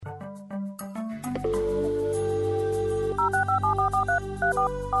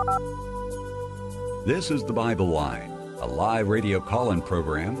This is the Bible Line, a live radio call-in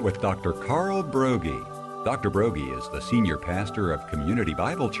program with Dr. Carl Broggi. Dr. Broggi is the senior pastor of Community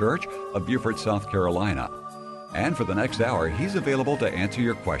Bible Church of Beaufort, South Carolina. And for the next hour, he's available to answer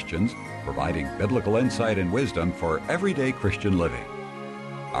your questions, providing biblical insight and wisdom for everyday Christian living.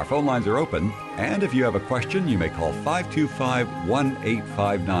 Our phone lines are open, and if you have a question, you may call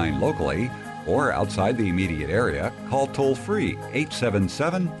 525-1859 locally, or outside the immediate area, call toll-free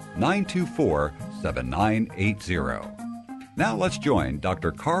 877-924-7980. Now let's join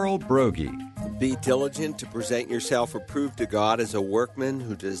Dr. Carl Broggi. Be diligent to present yourself approved to God as a workman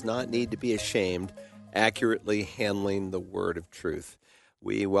who does not need to be ashamed, accurately handling the word of truth.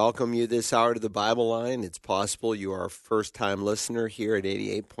 We welcome you this hour to the Bible Line. It's possible you are a first-time listener here at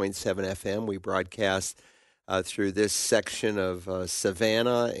 88.7 FM. We broadcast through this section of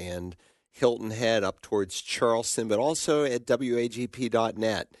Savannah and Hilton Head up towards Charleston, but also at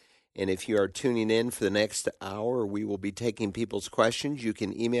wagp.net. And if you are tuning in for the next hour, we will be taking people's questions. You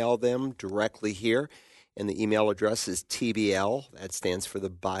can email them directly here, and the email address is TBL. That stands for the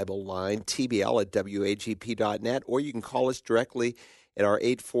Bible Line, TBL at wagp.net, or you can call us directly at our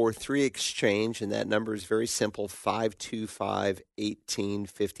 843 exchange, and that number is very simple,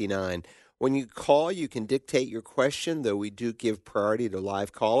 525-1859. When you call, you can dictate your question, though we do give priority to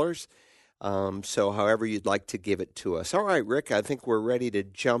live callers. So however you'd like to give it to us. All right, Rick, I think we're ready to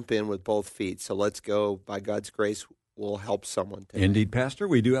jump in with both feet. So let's go. By God's grace, we'll help someone today. Indeed, Pastor.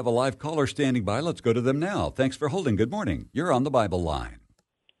 We do have a live caller standing by. Let's go to them now. Thanks for holding. Good morning. You're on the Bible Line.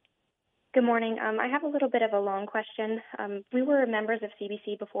 Good morning. I have a little bit of a long question. We were members of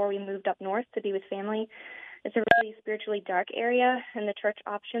CBC before we moved up north to be with family. It's a really spiritually dark area, and the church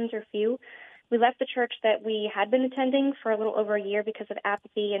options are few. We left the church that we had been attending for a little over a year because of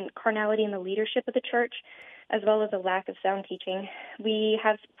apathy and carnality in the leadership of the church, as well as a lack of sound teaching. We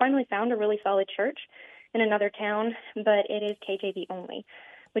have finally found a really solid church in another town, but it is KJV only,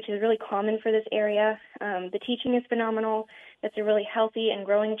 which is really common for this area. The teaching is phenomenal. It's a really healthy and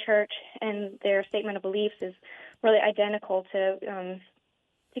growing church, and their statement of beliefs is really identical to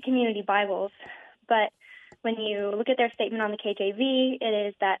Community Bibles. But when you look at their statement on the KJV, it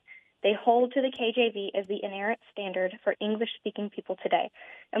is that they hold to the KJV as the inerrant standard for English-speaking people today.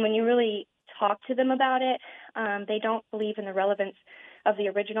 And when you really talk to them about it, they don't believe in the relevance of the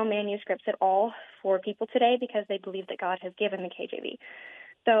original manuscripts at all for people today because they believe that God has given the KJV.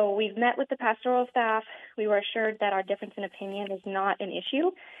 So we've met with the pastoral staff. We were assured that our difference in opinion is not an issue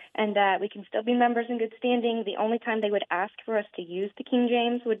and that we can still be members in good standing. The only time they would ask for us to use the King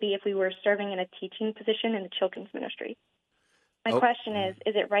James would be if we were serving in a teaching position in the children's ministry. My question is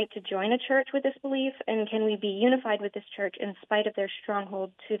it right to join a church with this belief, and can we be unified with this church in spite of their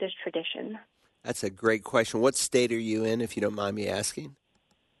stronghold to this tradition? That's a great question. What state are you in, if you don't mind me asking?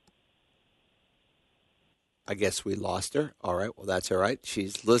 I guess we lost her. All right, well, that's all right.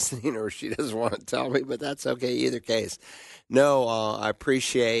 She's listening or she doesn't want to tell me, but that's okay either case. No, I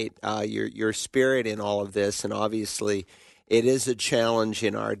appreciate your spirit in all of this, and obviously it is a challenge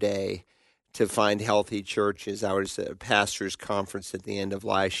in our day to find healthy churches. I was at a pastor's conference at the end of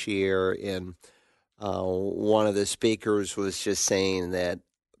last year, and one of the speakers was just saying that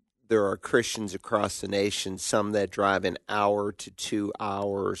there are Christians across the nation, some that drive an hour to 2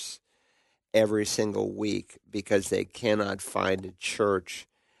 hours every single week because they cannot find a church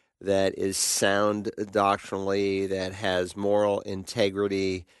that is sound doctrinally, that has moral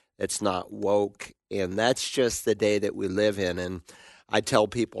integrity, that's not woke, and that's just the day that we live in. And I tell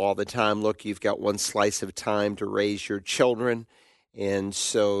people all the time, look, you've got one slice of time to raise your children, and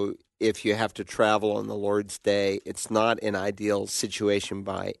so if you have to travel on the Lord's Day, it's not an ideal situation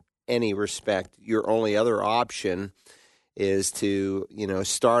by any respect. Your only other option is to,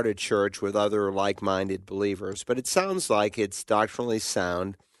 start a church with other like-minded believers. But it sounds like it's doctrinally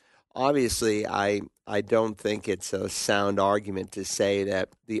sound. Obviously, I don't think it's a sound argument to say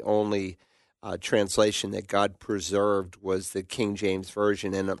that the only translation that God preserved was the King James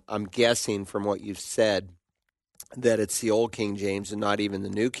Version. And I'm guessing from what you've said that it's the Old King James and not even the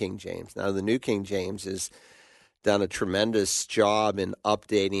New King James. Now, the New King James has done a tremendous job in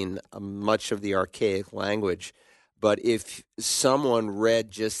updating much of the archaic language. But if someone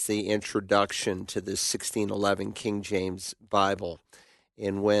read just the introduction to the 1611 King James Bible,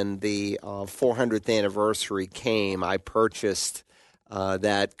 and when the 400th anniversary came, I purchased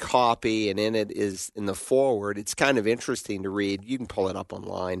that copy, and in it is, in the foreword, it's kind of interesting to read. You can pull it up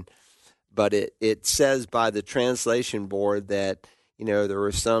online. But it says by the translation board that, there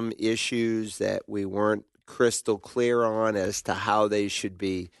were some issues that we weren't crystal clear on as to how they should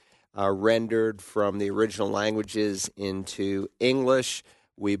be rendered from the original languages into English,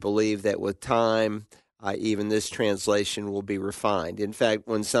 We believe that with time, even this translation will be refined. In fact,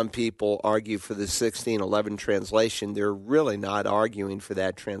 when some people argue for the 1611 translation, they're really not arguing for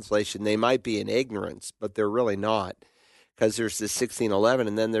that translation. They might be in ignorance, but they're really not, because there's the 1611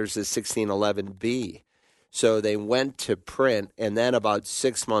 and then there's the 1611b. So they went to print, and then about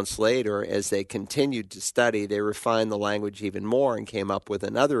 6 months later, as they continued to study, they refined the language even more and came up with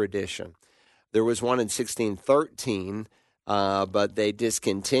another edition. There was one in 1613, but they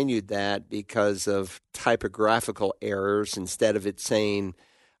discontinued that because of typographical errors. Instead of it saying,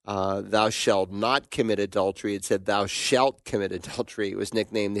 thou shalt not commit adultery, it said, thou shalt commit adultery. It was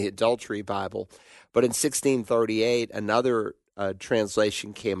nicknamed the Adultery Bible. But in 1638, another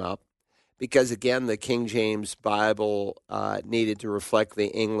translation came up, because, again, the King James Bible needed to reflect the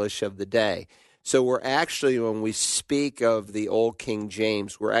English of the day. So we're actually, when we speak of the Old King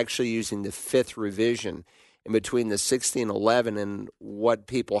James, we're actually using the fifth revision. And between the 1611 and what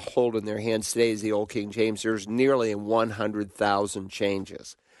people hold in their hands today is the Old King James, there's nearly 100,000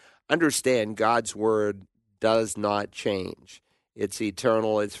 changes. Understand, God's Word does not change. It's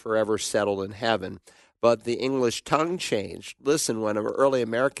eternal. It's forever settled in heaven. But the English tongue changed. Listen, when early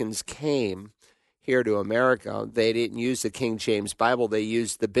Americans came here to America, they didn't use the King James Bible. They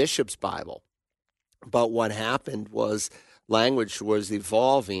used the Bishop's Bible. But what happened was language was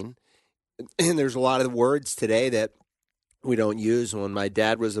evolving, and there's a lot of words today that we don't use. When my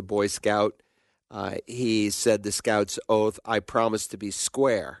dad was a Boy Scout, he said the Scout's oath, I promise to be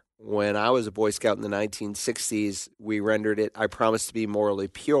square. When I was a Boy Scout in the 1960s, we rendered it, I promise to be morally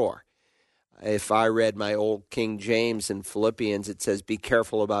pure. If I read my old King James in Philippians, it says, be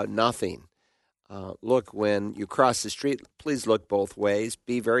careful about nothing. Look, when you cross the street, please look both ways.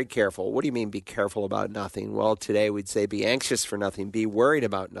 Be very careful. What do you mean, be careful about nothing? Well, today we'd say, be anxious for nothing. Be worried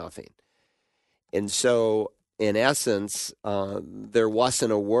about nothing. And so, in essence, there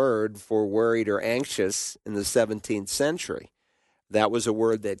wasn't a word for worried or anxious in the 17th century. That was a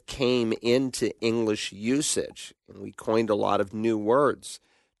word that came into English usage, and we coined a lot of new words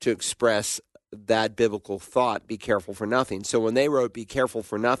to express that biblical thought, be careful for nothing. So when they wrote be careful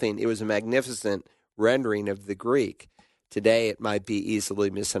for nothing, it was a magnificent rendering of the Greek. Today it might be easily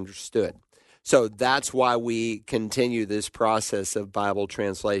misunderstood. So that's why we continue this process of Bible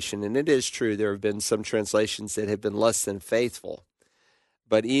translation. And it is true, there have been some translations that have been less than faithful.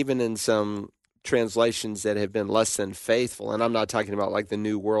 But even in some translations that have been less than faithful, and I'm not talking about like the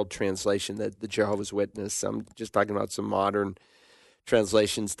New World Translation that the Jehovah's Witness, I'm just talking about some modern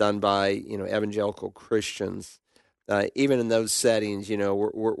translations done by, evangelical Christians. Even in those settings,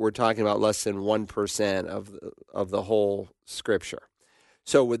 we're talking about less than 1% of the whole Scripture.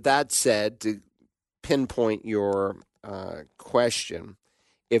 So, with that said, to pinpoint your question,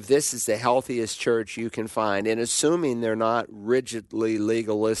 if this is the healthiest church you can find, and assuming they're not rigidly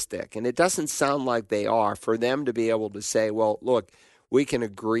legalistic, and it doesn't sound like they are, for them to be able to say, well, look, we can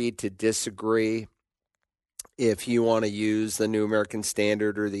agree to disagree. If you want to use the New American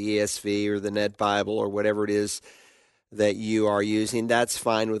Standard or the ESV or the Net Bible or whatever it is that you are using, that's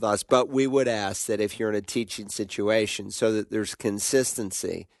fine with us. But we would ask that if you're in a teaching situation, so that there's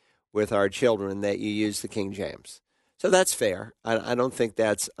consistency with our children, that you use the King James. So that's fair. I don't think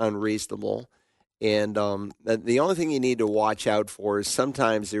that's unreasonable. And the only thing you need to watch out for is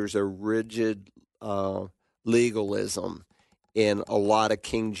sometimes there's a rigid legalism in a lot of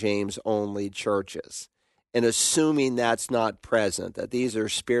King James-only churches. And assuming that's not present, that these are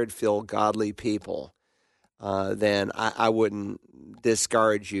spirit-filled, godly people, then I wouldn't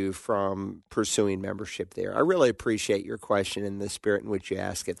discourage you from pursuing membership there. I really appreciate your question and the spirit in which you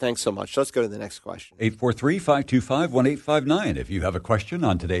ask it. Thanks so much. Let's go to the next question. 843-525-1859. If you have a question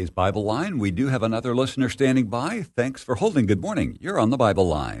on today's Bible Line, we do have another listener standing by. Thanks for holding. Good morning. You're on the Bible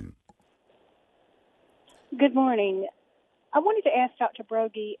Line. Good morning. I wanted to ask Dr.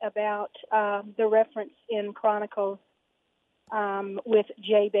 Broggi about the reference in Chronicles with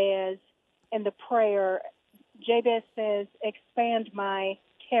Jabez and the prayer. Jabez says, expand my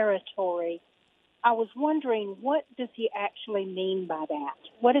territory. I was wondering, what does he actually mean by that?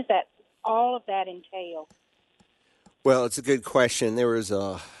 What does that, all of that entail? Well, it's a good question. There was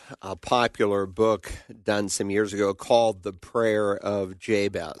a popular book done some years ago called The Prayer of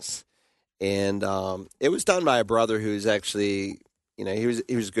Jabez. And it was done by a brother who's actually, he was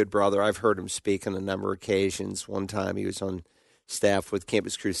a good brother. I've heard him speak on a number of occasions. One time he was on staff with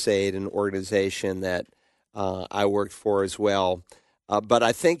Campus Crusade, an organization that I worked for as well. But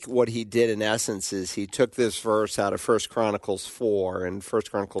I think what he did in essence is he took this verse out of 1 Chronicles 4, and 1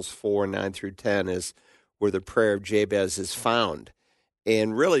 Chronicles 4, 9 through 10 is where the prayer of Jabez is found,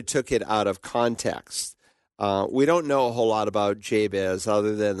 and really took it out of context. We don't know a whole lot about Jabez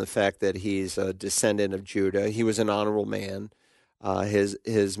other than the fact that he's a descendant of Judah. He was an honorable man.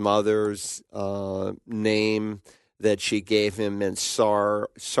 His mother's name that she gave him meant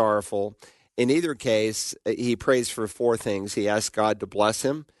sorrowful. In either case, he prays for four things. He asks God to bless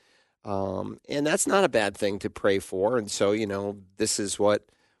him, and that's not a bad thing to pray for. And so, this is what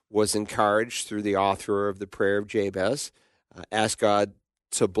was encouraged through the author of the prayer of Jabez. Ask God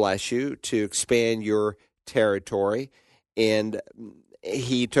to bless you, to expand your territory. And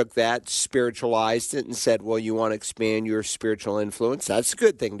he took that, spiritualized it, and said, well, you want to expand your spiritual influence? That's a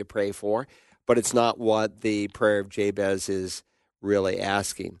good thing to pray for, but it's not what the prayer of Jabez is really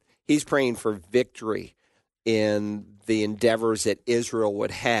asking. He's praying for victory in the endeavors that Israel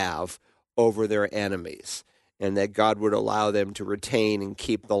would have over their enemies, and that God would allow them to retain and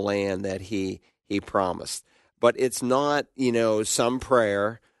keep the land that he promised. But it's not, some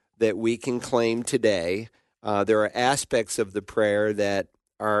prayer that we can claim today. There are aspects of the prayer that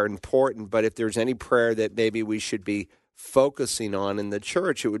are important, but if there's any prayer that maybe we should be focusing on in the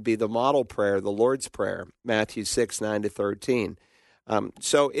church, it would be the model prayer, the Lord's Prayer, Matthew 6, 9-13.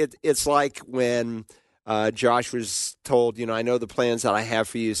 So it's like when Josh was told, I know the plans that I have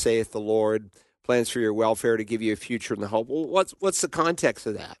for you, saith the Lord, plans for your welfare, to give you a future and the hope. Well, what's the context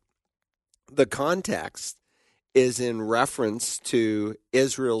of that? The context is in reference to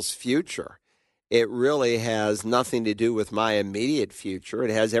Israel's future. It really has nothing to do with my immediate future.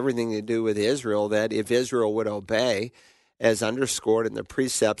 It has everything to do with Israel, that if Israel would obey, as underscored in the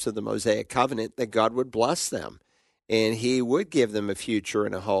precepts of the Mosaic covenant, that God would bless them and he would give them a future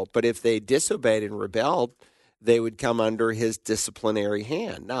and a hope. But if they disobeyed and rebelled, they would come under his disciplinary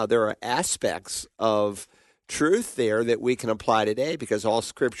hand. Now, there are aspects of truth there that we can apply today because all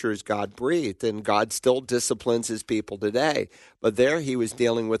Scripture is God-breathed, and God still disciplines his people today. But there he was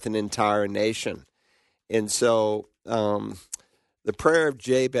dealing with an entire nation. And so the prayer of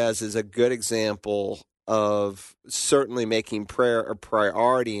Jabez is a good example of certainly making prayer a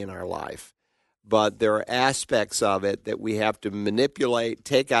priority in our life. But there are aspects of it that we have to manipulate,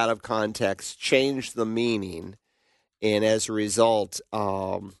 take out of context, change the meaning, and as a result,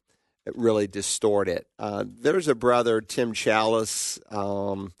 really distort it. There's a brother, Tim Chalice.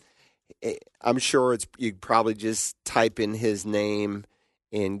 I'm sure you probably just type in his name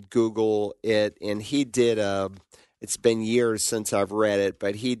and Google it, and he did it's been years since I've read it,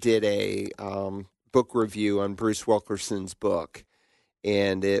 but he did a book review on Bruce Wilkerson's book,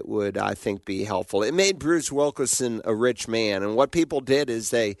 and it would, I think, be helpful. It made Bruce Wilkerson a rich man, and what people did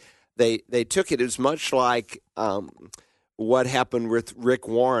is they took it as much like what happened with Rick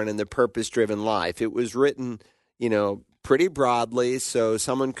Warren and the Purpose-Driven Life. It was written, pretty broadly, so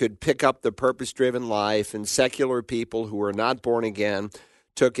someone could pick up the Purpose-Driven Life, and secular people who were not born again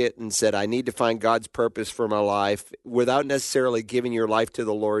took it and said, I need to find God's purpose for my life, without necessarily giving your life to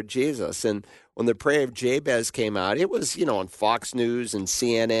the Lord Jesus. And when the prayer of Jabez came out, it was, on Fox News and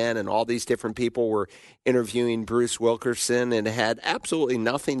CNN, and all these different people were interviewing Bruce Wilkerson, and it had absolutely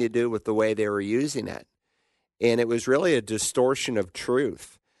nothing to do with the way they were using it. And it was really a distortion of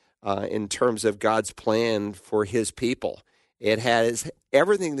truth in terms of God's plan for his people. It has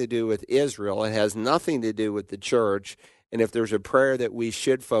everything to do with Israel. It has nothing to do with the church. And if there's a prayer that we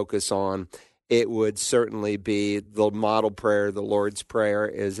should focus on, it would certainly be the model prayer, the Lord's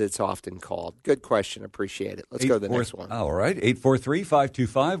Prayer, as it's often called. Good question. Appreciate it. Let's go to the next one. All right.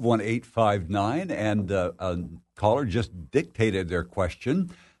 843-525-1859. And a caller just dictated their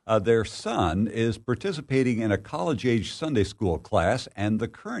question. Their son is participating in a college-age Sunday school class, and the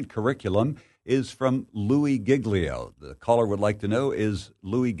current curriculum is from Louis Giglio. The caller would like to know, is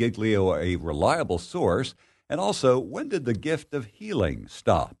Louis Giglio a reliable source? And also, when did the gift of healing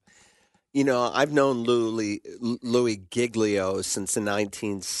stop? I've known Louis Giglio since the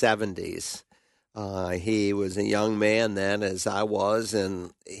 1970s. He was a young man then, as I was,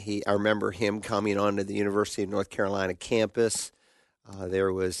 and I remember him coming onto the University of North Carolina campus.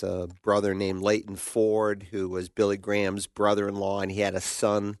 There was a brother named Leighton Ford, who was Billy Graham's brother-in-law, and he had a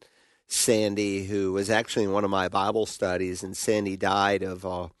son, Sandy, who was actually in one of my Bible studies, and Sandy died of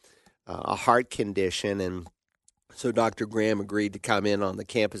a heart condition, and so Dr. Graham agreed to come in on the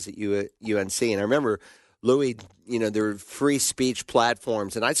campus at UNC. And I remember Louis, there were free speech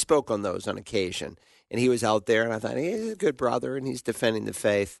platforms, and I spoke on those on occasion. And he was out there, and I thought, hey, he's a good brother, and he's defending the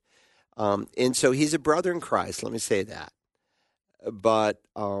faith. And so he's a brother in Christ, let me say that. But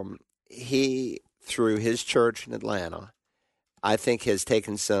he, through his church in Atlanta, I think has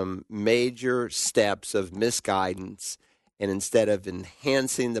taken some major steps of misguidance. And instead of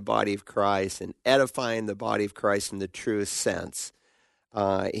enhancing the body of Christ and edifying the body of Christ in the truest sense,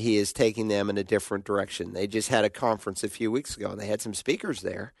 he is taking them in a different direction. They just had a conference a few weeks ago, and they had some speakers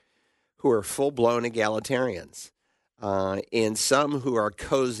there who are full-blown egalitarians, and some who are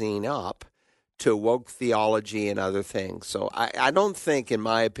cozying up to woke theology and other things. So I don't think, in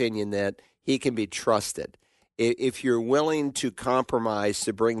my opinion, that he can be trusted. If you're willing to compromise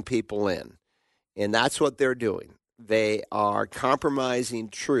to bring people in, and that's what they're doing. They are compromising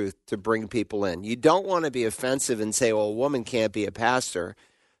truth to bring people in. You don't want to be offensive and say, well, a woman can't be a pastor.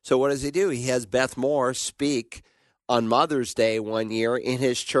 So what does he do? He has Beth Moore speak on Mother's Day one year in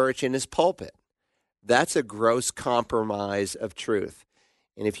his church, in his pulpit. That's a gross compromise of truth.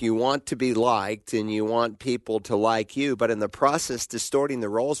 And if you want to be liked and you want people to like you, but in the process distorting the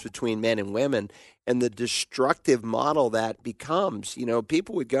roles between men and women and the destructive model that becomes,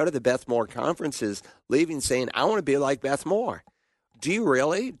 people would go to the Beth Moore conferences leaving saying, I want to be like Beth Moore. Do you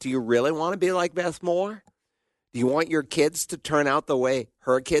really? Do you really want to be like Beth Moore? Do you want your kids to turn out the way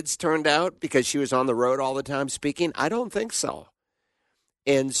her kids turned out because she was on the road all the time speaking? I don't think so.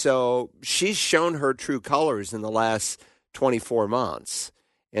 And so she's shown her true colors in the last 24 months.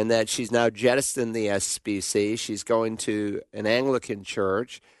 And that she's now jettisoned the SBC. She's going to an Anglican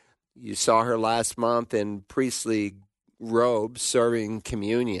church. You saw her last month in priestly robes serving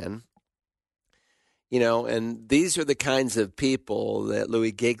communion. And these are the kinds of people that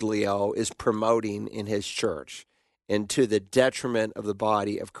Louis Giglio is promoting in his church, and to the detriment of the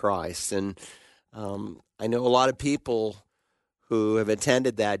body of Christ. And I know a lot of people who have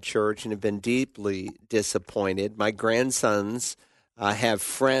attended that church and have been deeply disappointed. My grandsons have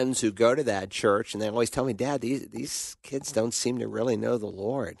friends who go to that church, and they always tell me, Dad, these kids don't seem to really know the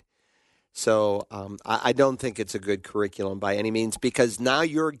Lord. So I don't think it's a good curriculum by any means, because now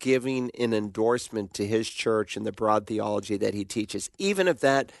you're giving an endorsement to his church and the broad theology that he teaches. Even if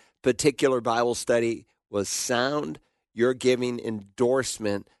that particular Bible study was sound, you're giving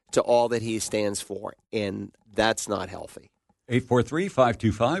endorsement to all that he stands for, and that's not healthy.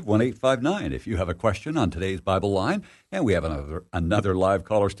 843-525-1859 if you have a question on today's Bible Line. And we have another live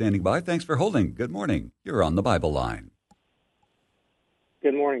caller standing by. Thanks for holding. Good morning. You're on the Bible Line.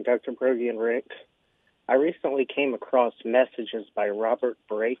 Good morning, Dr. Broggi and Rick. I recently came across messages by Robert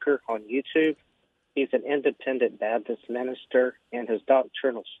Breaker on YouTube. He's an independent Baptist minister, and his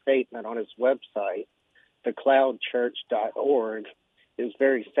doctrinal statement on his website, thecloudchurch.org, is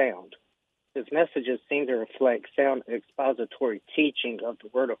very sound. His messages seem to reflect sound expository teaching of the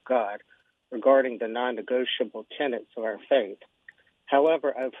Word of God regarding the non-negotiable tenets of our faith.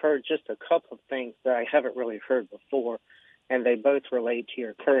 However, I've heard just a couple of things that I haven't really heard before, and they both relate to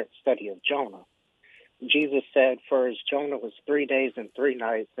your current study of Jonah. Jesus said, for as Jonah was 3 days and 3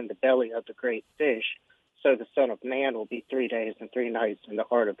 nights in the belly of the great fish, so the Son of Man will be 3 days and 3 nights in the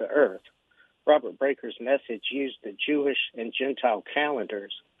heart of the earth. Robert Breaker's message used the Jewish and Gentile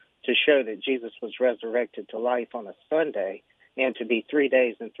calendars to show that Jesus was resurrected to life on a Sunday, and to be 3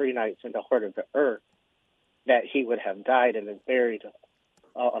 days and 3 nights in the heart of the earth, that he would have died and been buried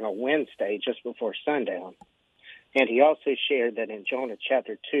on a Wednesday just before sundown. And he also shared that in Jonah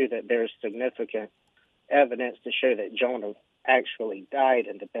chapter 2 that there is significant evidence to show that Jonah actually died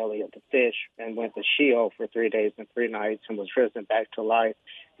in the belly of the fish and went to Sheol for 3 days and 3 nights and was risen back to life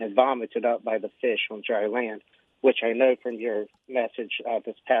and vomited up by the fish on dry land, which I know from your message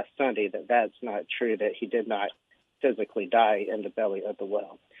this past Sunday that that's not true, that he did not physically die in the belly of the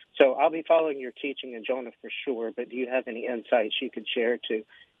whale. So I'll be following your teaching in Jonah for sure, but do you have any insights you could share to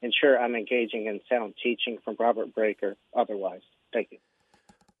ensure I'm engaging in sound teaching from Robert Breaker otherwise? Thank you.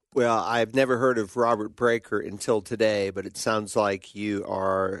 Well, I've never heard of Robert Breaker until today, but it sounds like you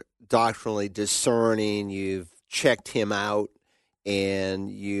are doctrinally discerning. You've checked him out,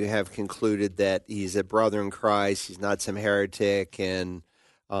 and you have concluded that he's a brother in Christ, he's not some heretic, and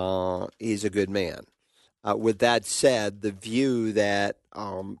he's a good man. With that said, the view that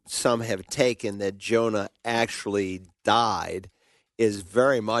some have taken that Jonah actually died is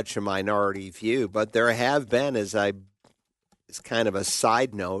very much a minority view, but there have been, as kind of a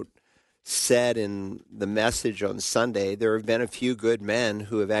side note, said in the message on Sunday, there have been a few good men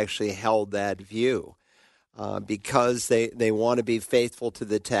who have actually held that view. Because they want to be faithful to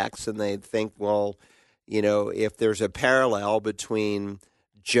the text, and they think, well, if there's a parallel between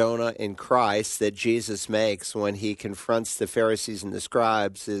Jonah and Christ that Jesus makes when he confronts the Pharisees and the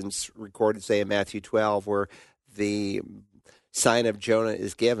scribes, it's recorded, say, in Matthew 12, where the sign of Jonah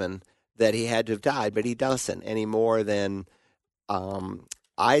is given, that he had to have died, but he doesn't any more than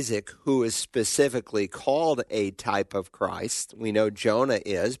Isaac, who is specifically called a type of Christ. We know Jonah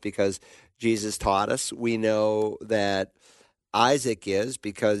is because Jesus taught us. We know that Isaac is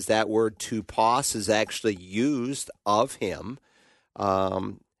because that word tupos is actually used of him.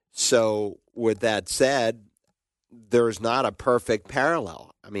 So with that said, there's not a perfect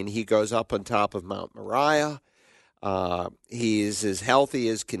parallel. I mean, he goes up on top of Mount Moriah. He's as healthy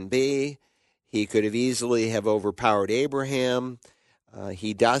as can be. He could have easily have overpowered Abraham.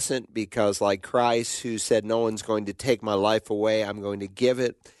 He doesn't, because like Christ, who said, no one's going to take my life away, I'm going to give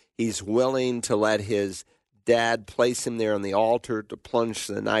it. He's willing to let his dad place him there on the altar to plunge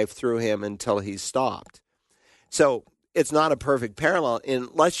the knife through him until he stopped. So it's not a perfect parallel. And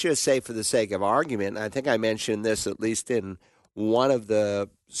let's just say, for the sake of argument, I think I mentioned this at least in one of the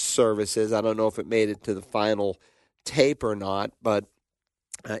services. I don't know if it made it to the final tape or not, but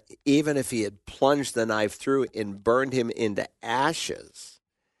even if he had plunged the knife through and burned him into ashes,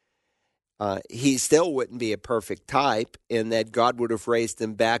 he still wouldn't be a perfect type, in that God would have raised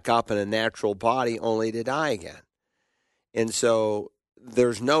him back up in a natural body only to die again. And so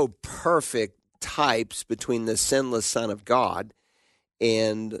there's no perfect types between the sinless Son of God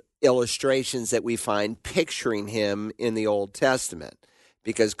and illustrations that we find picturing him in the Old Testament,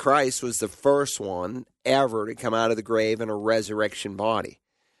 because Christ was the first one ever to come out of the grave in a resurrection body.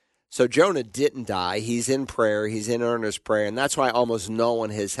 So Jonah didn't die. He's in prayer. He's in earnest prayer. And that's why almost no one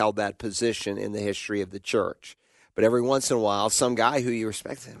has held that position in the history of the church. But every once in a while, some guy who you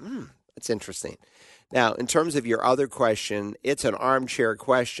respect says, that's interesting. Now, in terms of your other question, it's an armchair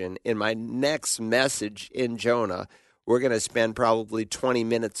question. In my next message in Jonah, we're going to spend probably 20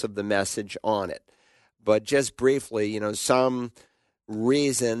 minutes of the message on it. But just briefly, some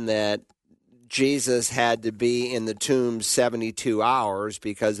reason that Jesus had to be in the tomb 72 hours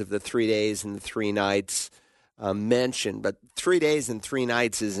because of the 3 days and the 3 nights mentioned. But 3 days and 3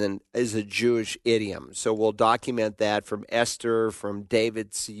 nights is a Jewish idiom. So we'll document that from Esther, from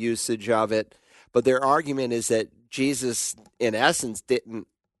David's usage of it. But their argument is that Jesus, in essence, didn't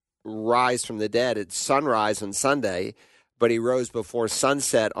rise from the dead at sunrise on Sunday, but he rose before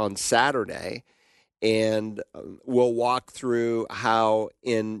sunset on Saturday. And we'll walk through how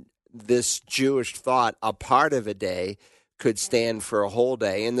in this Jewish thought, a part of a day could stand for a whole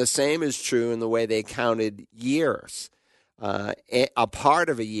day. And the same is true in the way they counted years. A part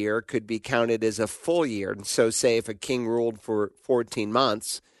of a year could be counted as a full year. And so say if a king ruled for 14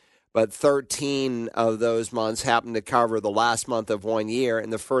 months, but 13 of those months happened to cover the last month of 1 year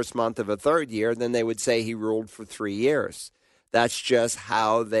and the first month of a third year, then they would say he ruled for 3 years. That's just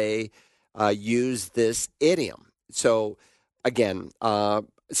how they use this idiom. So again,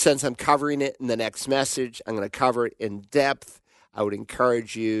 since I'm covering it in the next message, I'm going to cover it in depth. I would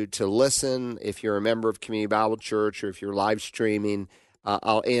encourage you to listen. If you're a member of Community Bible Church or if you're live streaming,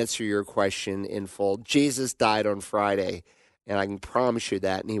 I'll answer your question in full. Jesus died on Friday, and I can promise you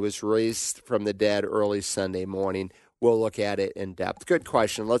that, and he was raised from the dead early Sunday morning. We'll look at it in depth. Good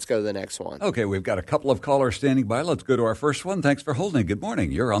question. Let's go to the next one. Okay, we've got a couple of callers standing by. Let's go to our first one. Thanks for holding. Good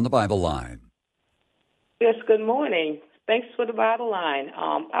morning. You're on the Bible Line. Yes, good morning. Thanks for the Bible Line.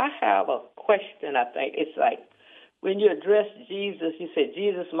 I have a question, I think. It's like when you address Jesus, you say,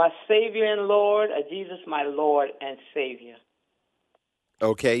 Jesus, my Savior and Lord, or Jesus, my Lord and Savior?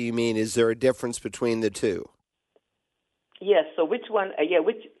 Okay, you mean, is there a difference between the two? Yes, so which one,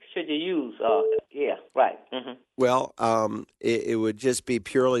 which should you use? Right. Mm-hmm. Well, it would just be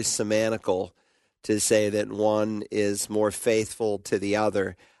purely semantical to say that one is more faithful to the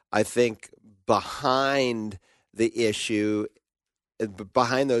other. I think behind the issue,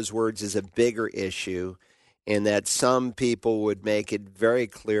 behind those words is a bigger issue, in that some people would make it very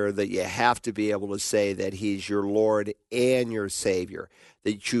clear that you have to be able to say that he's your Lord and your Savior,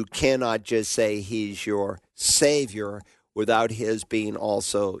 that you cannot just say he's your Savior without his being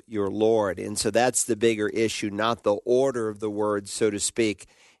also your Lord. And so that's the bigger issue, not the order of the words, so to speak,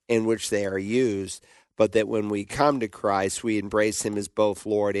 in which they are used, but that when we come to Christ, we embrace him as both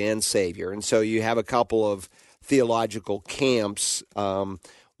Lord and Savior. And so you have a couple of theological camps,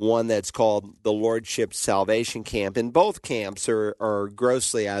 one that's called the Lordship Salvation Camp. And both camps are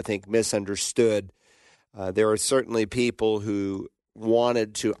grossly, I think, misunderstood. There are certainly people who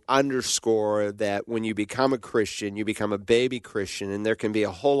wanted to underscore that when you become a Christian, you become a baby Christian, and there can be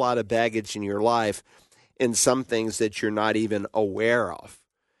a whole lot of baggage in your life in some things that you're not even aware of.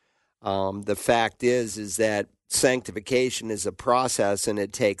 The fact is that sanctification is a process and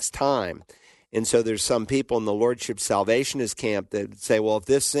it takes time. And so there's some people in the Lordship Salvationist camp that say, well, if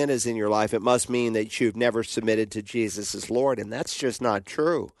this sin is in your life, it must mean that you've never submitted to Jesus as Lord. And that's just not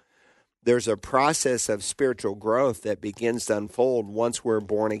true. There's a process of spiritual growth that begins to unfold once we're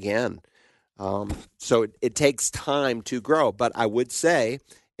born again. So it takes time to grow. But I would say,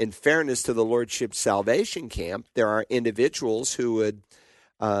 in fairness to the Lordship Salvation camp, there are individuals who would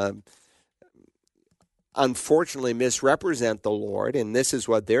unfortunately misrepresent the Lord, and this is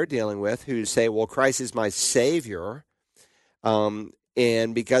what they're dealing with, who say, well, Christ is my Savior,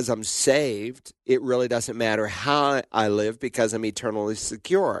 and because I'm saved, it really doesn't matter how I live because I'm eternally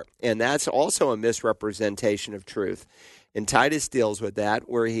secure. And that's also a misrepresentation of truth. And Titus deals with that,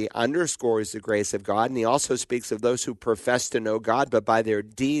 where he underscores the grace of God, and he also speaks of those who profess to know God, but by their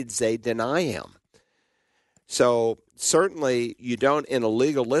deeds they deny him. So certainly you don't, in a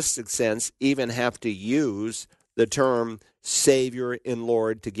legalistic sense, even have to use the term Savior and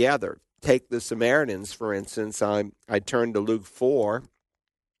Lord together. Take the Samaritans, for instance. I turned to Luke 4,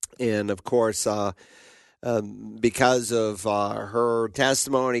 and of course, because of her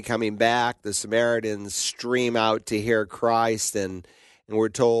testimony coming back, the Samaritans stream out to hear Christ, and we're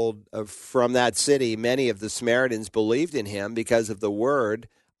told from that city, many of the Samaritans believed in him because of the word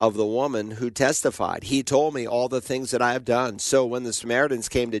of the woman who testified. He told me all the things that I have done. So when the Samaritans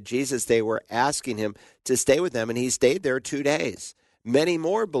came to Jesus, they were asking him to stay with them, and he stayed there 2 days. Many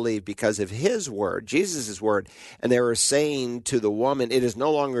more believed because of his word, Jesus' word, and they were saying to the woman, it is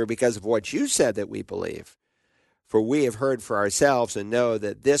no longer because of what you said that we believe, for we have heard for ourselves and know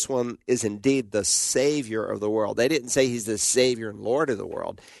that this one is indeed the Savior of the world. They didn't say he's the Savior and Lord of the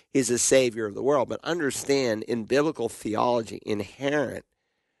world. He's the Savior of the world. But understand, in biblical theology, inherent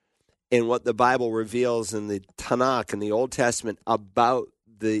in what the Bible reveals in the Tanakh, in the Old Testament, about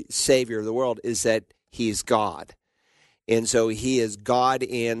the Savior of the world, is that he's God. And so he is God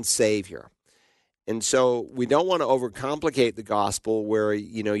and Savior. And so we don't want to overcomplicate the gospel where,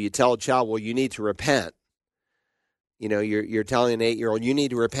 you tell a child, well, you need to repent. You're telling an 8-year-old, you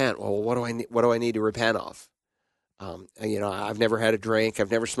need to repent. Well, what do I need to repent of? I've never had a drink.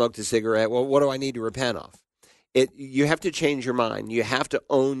 I've never smoked a cigarette. Well, what do I need to repent of? You have to change your mind. You have to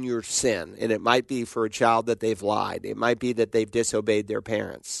own your sin. And it might be for a child that they've lied. It might be that they've disobeyed their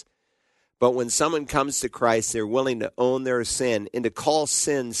parents. But when someone comes to Christ, they're willing to own their sin. And to call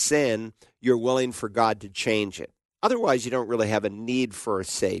sin, sin, you're willing for God to change it. Otherwise, you don't really have a need for a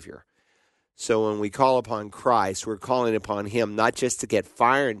Savior. So when we call upon Christ, we're calling upon him not just to get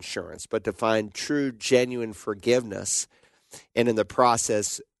fire insurance, but to find true, genuine forgiveness. And in the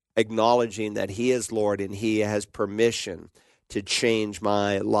process, acknowledging that he is Lord and he has permission to change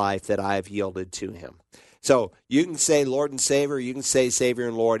my life that I've yielded to him. So you can say Lord and Savior, you can say Savior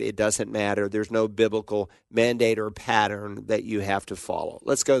and Lord, it doesn't matter. There's no biblical mandate or pattern that you have to follow.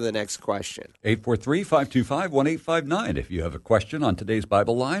 Let's go to the next question. 843-525-1859 if you have a question on today's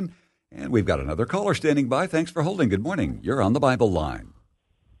Bible Line. And we've got another caller standing by. Thanks for holding. Good morning. You're on the Bible Line.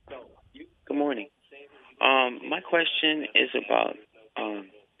 Good morning. My question is about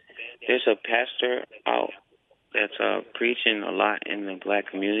there's a pastor out that's preaching a lot in the black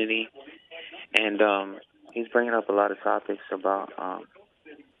community, and he's bringing up a lot of topics about...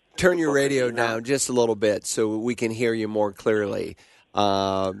 Turn your radio down just a little bit so we can hear you more clearly,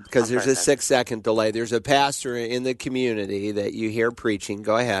 because there's a 6-second delay. There's a pastor in the community that you hear preaching.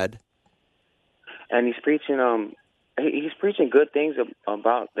 Go ahead. And he's preaching good things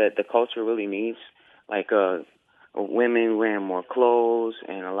about that the culture really needs, like women wearing more clothes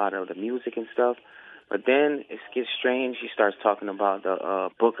and a lot of the music and stuff. But then it gets strange. He starts talking about the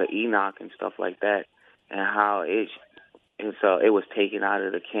Book of Enoch and stuff like that, and how it was taken out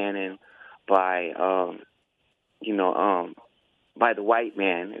of the canon by by the white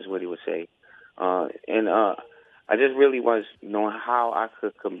man, is what he would say. I just really was knowing how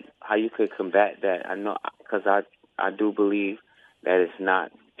you could combat that. I know, because I do believe that it's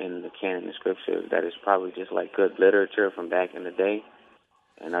not in the canon of Scripture, that it's probably just like good literature from back in the day.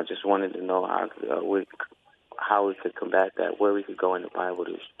 And I just wanted to know how we could combat that, where we could go in the Bible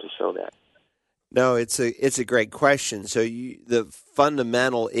to show that. No, it's a great question. So the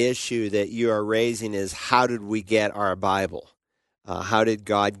fundamental issue that you are raising is, how did we get our Bible? How did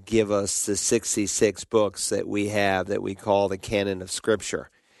God give us the 66 books that we have that we call the canon of Scripture?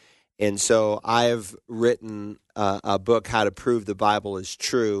 And so I've written a book, How to Prove the Bible is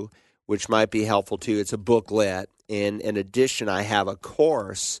True, which might be helpful to you. It's a booklet. And in addition, I have a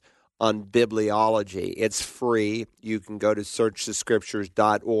course on bibliology. It's free. You can go to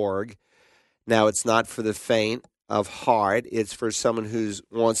searchthescriptures.org. Now, it's not for the faint of heart. It's for someone who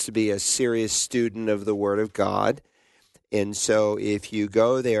wants to be a serious student of the Word of God. And so if you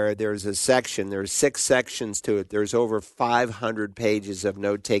go there, there's a section. There's 6 sections to it. There's over 500 pages of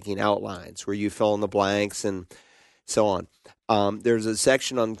note-taking outlines where you fill in the blanks and so on. There's a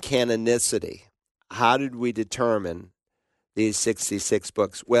section on canonicity. How did we determine these 66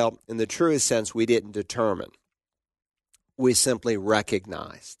 books? Well, in the truest sense, we didn't determine. We simply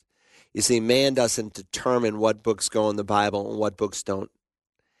recognized. You see, man doesn't determine what books go in the Bible and what books don't.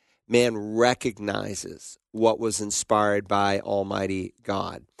 man recognizes what was inspired by Almighty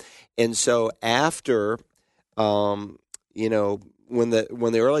God. And so after, when the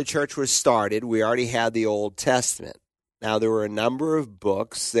early church was started, we already had the Old Testament. Now, there were a number of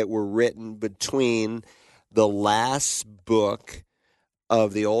books that were written between the last book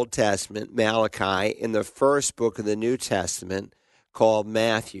of the Old Testament, Malachi, and the first book of the New Testament, called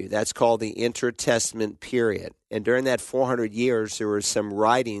Matthew. That's called the intertestament period. And during that 400 years, there were some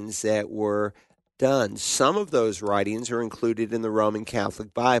writings that were done. Some of those writings are included in the Roman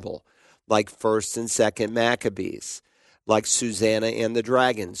Catholic Bible, like 1st and 2nd Maccabees, like Susanna and the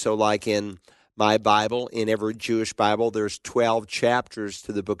Dragon. So like in my Bible, in every Jewish Bible, there's 12 chapters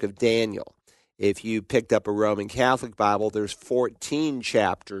to the book of Daniel. If you picked up a Roman Catholic Bible, there's 14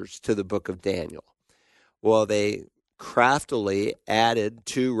 chapters to the book of Daniel. Well, they craftily added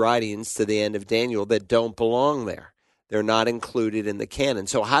 2 writings to the end of Daniel that don't belong there. They're not included in the canon.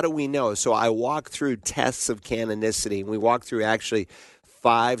 So how do we know? So I walk through tests of canonicity, and we walk through actually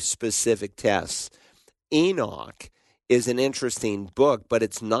 5 specific tests. Enoch is an interesting book, but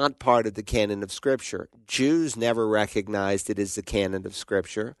it's not part of the canon of Scripture. Jews never recognized it as the canon of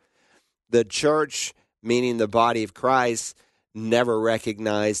Scripture. The church, meaning the body of Christ, never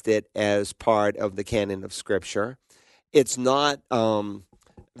recognized it as part of the canon of Scripture. It's not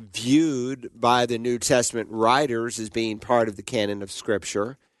viewed by the New Testament writers as being part of the canon of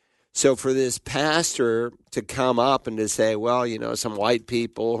Scripture. So for this pastor to come up and to say, well, some white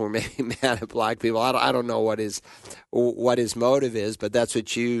people who are maybe mad at black people, I don't know what his motive is, but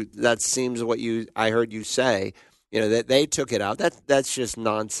that seems what I heard you say, that they took it out. That's just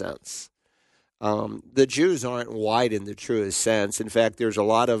nonsense. The Jews aren't white in the truest sense. In fact, there's a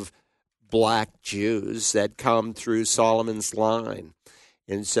lot of black Jews that come through Solomon's line.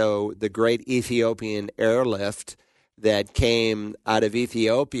 And so the great Ethiopian airlift that came out of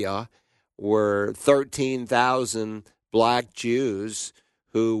Ethiopia were 13,000 black Jews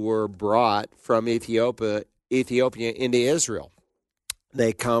who were brought from Ethiopia into Israel.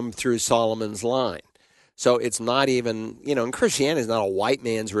 They come through Solomon's line. So it's not even, and Christianity is not a white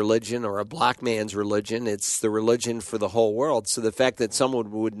man's religion or a black man's religion. It's the religion for the whole world. So the fact that someone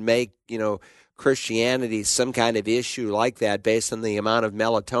would make, Christianity some kind of issue like that based on the amount of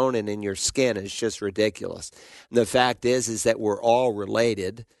melatonin in your skin is just ridiculous. And the fact is that we're all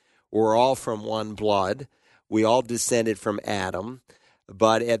related. We're all from one blood. We all descended from Adam.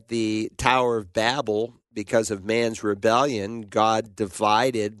 But at the Tower of Babel, because of man's rebellion, God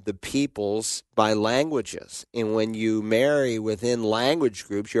divided the peoples by languages. And when you marry within language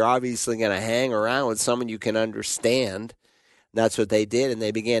groups, you're obviously going to hang around with someone you can understand. That's what they did, and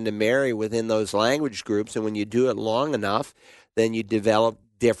they began to marry within those language groups. And when you do it long enough, then you develop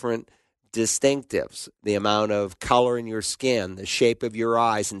different distinctives, the amount of color in your skin, the shape of your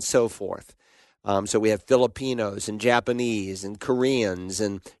eyes, and so forth. So we have Filipinos and Japanese and Koreans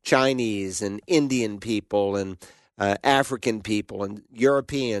and Chinese and Indian people and African people and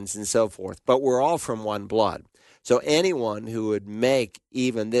Europeans and so forth. But we're all from one blood. So anyone who would make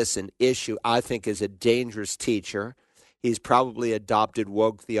even this an issue, I think, is a dangerous teacher. He's probably adopted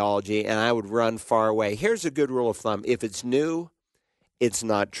woke theology, and I would run far away. Here's a good rule of thumb. If it's new, it's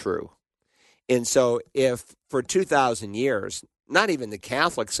not true. And so if for 2,000 years, not even the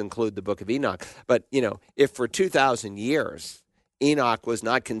Catholics include the book of Enoch, but, if for 2,000 years Enoch was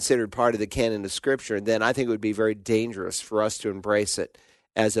not considered part of the canon of Scripture, then I think it would be very dangerous for us to embrace it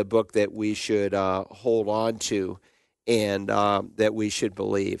as a book that we should hold on to and that we should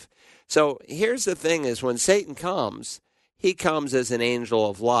believe. So here's the thing is when Satan comes, he comes as an angel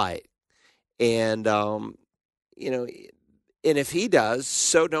of light. And, and if he does,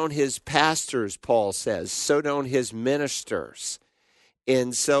 so don't his pastors, Paul says. So don't his ministers.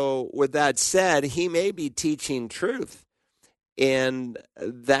 And so with that said, he may be teaching truth. And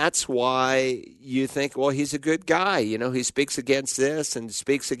that's why you think, well, he's a good guy. He speaks against this and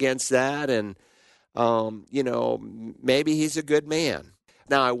speaks against that. And, maybe he's a good man.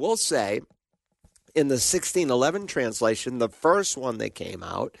 Now, I will say, in the 1611 translation, the first one that came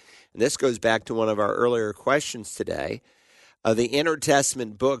out, and this goes back to one of our earlier questions today, the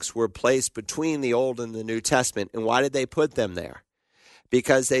intertestament books were placed between the Old and the New Testament. And why did they put them there?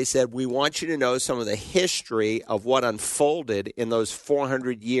 Because they said, we want you to know some of the history of what unfolded in those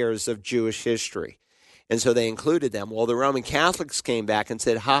 400 years of Jewish history. And so they included them. Well, the Roman Catholics came back and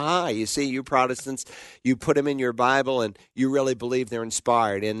said, you see, you Protestants, you put them in your Bible and you really believe they're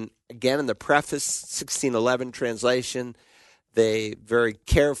inspired. And again, in the preface 1611 translation, they very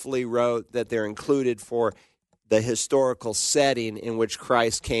carefully wrote that they're included for the historical setting in which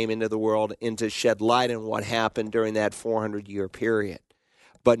Christ came into the world and to shed light on what happened during that 400-year period.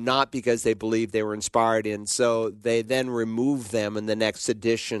 but not because they believe they were inspired in. So they then remove them in the next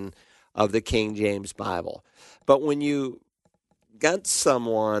edition of the King James Bible. But when you got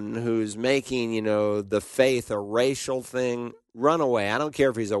someone who's making, the faith a racial thing, run away. I don't care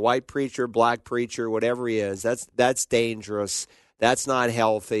if he's a white preacher, black preacher, whatever he is. That's dangerous. That's not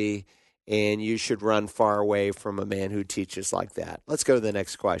healthy, and you should run far away from a man who teaches like that. Let's go to the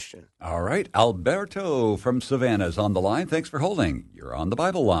next question. All right. Alberto from Savannah is on the line. Thanks for holding. You're on the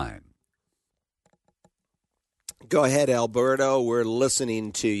Bible line. Go ahead, Alberto. We're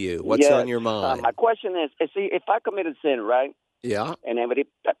listening to you. What's on your mind? My question is, if I committed sin, right? Yeah. And it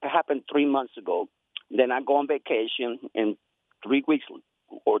happened 3 months ago, then I go on vacation, and 3 weeks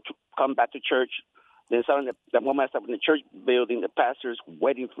or to come back to church. Then suddenly, the moment I step in the church building, the pastor's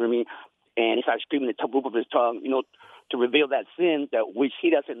waiting for me, and he starts screaming at the top of his tongue, to reveal that sin that which he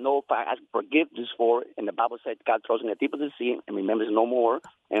doesn't know if I ask forgiveness for. And the Bible said God throws in the deep of the sea and remembers no more.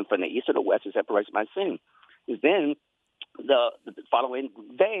 And from the east to the west, it separates my sin. Then the following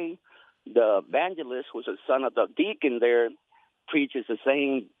day, the evangelist, who's a son of the deacon there, preaches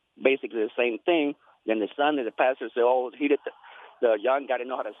basically the same thing. Then the son of the pastor said, the young guy didn't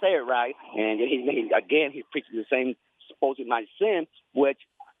know how to say it right. And he preaches the same supposing my sin, which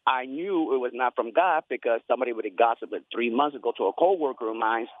I knew it was not from God because somebody would have gossiped 3 months ago to a co-worker of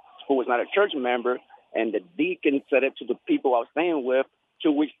mine who was not a church member. And the deacon said it to the people I was staying with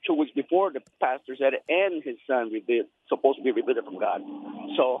 2 weeks before the pastor said it, and his son supposed to be revealed from God.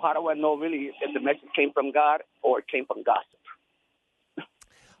 So how do I know really if the message came from God or it came from gossip?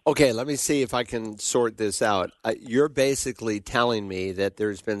 Okay, let me see if I can sort this out. You're basically telling me that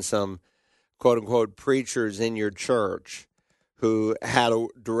there's been some quote-unquote preachers in your church who had a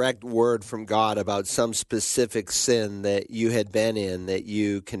direct word from God about some specific sin that you had been in that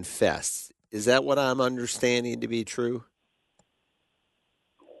you confessed. Is that what I'm understanding to be true?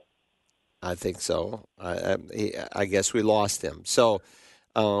 I think so. I guess we lost him. So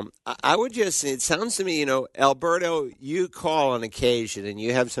I would just, it sounds to me, Alberto, you call on occasion and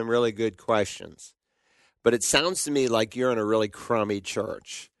you have some really good questions. But it sounds to me like you're in a really crummy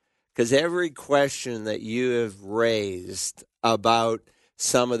church. Because every question that you have raised about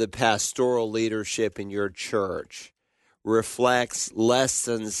some of the pastoral leadership in your church reflects less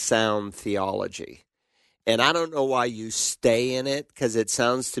than sound theology. And I don't know why you stay in it, because it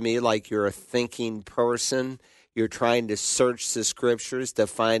sounds to me like you're a thinking person. You're trying to search the scriptures to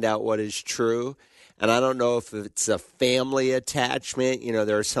find out what is true. And I don't know if it's a family attachment.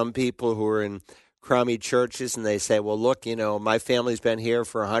 There are some people who are in crummy churches and they say, well, look, my family's been here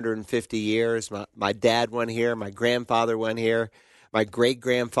for 150 years. My dad went here. My grandfather went here. My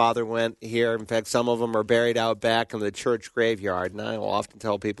great-grandfather went here. In fact, some of them are buried out back in the church graveyard. And I will often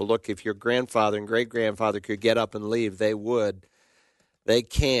tell people, look, if your grandfather and great-grandfather could get up and leave, they would. They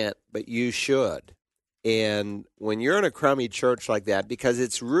can't, but you should. And when you're in a crummy church like that, because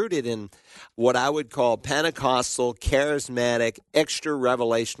it's rooted in what I would call Pentecostal, charismatic,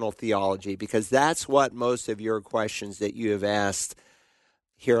 extra-revelational theology, because that's what most of your questions that you have asked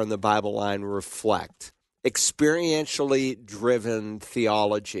here on the Bible Line reflect. Experientially driven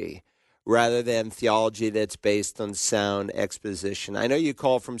theology rather than theology that's based on sound exposition. I know you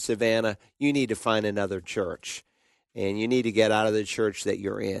call from Savannah. You need to find another church. And you need to get out of the church that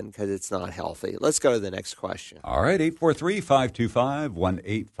you're in because it's not healthy. Let's go to the next question. All right,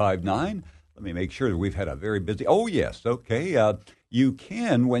 843-525-1859. Let me make sure that we've had a very busy... Oh, yes, okay. You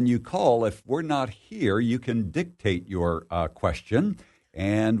can, when you call, if we're not here, you can dictate your question.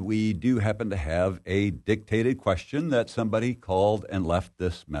 And we do happen to have a dictated question that somebody called and left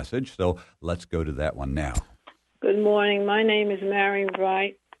this message. So let's go to that one now. Good morning. My name is Marion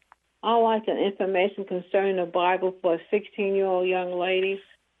Bright. I'd like some information concerning the Bible for a 16-year-old young lady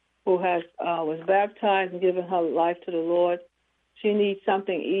who was baptized and given her life to the Lord. She needs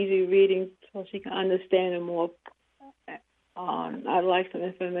something easy reading so she can understand it more. I'd like some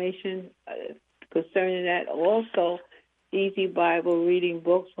information concerning that. Also, easy Bible reading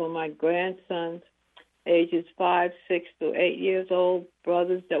books for my grandsons, ages 5, 6 to 8 years old,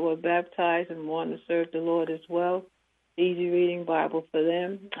 brothers that were baptized and want to serve the Lord as well. Easy reading Bible for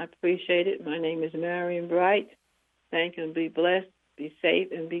them. I appreciate it. My name is Marion Bright. Thank you and be blessed, be safe,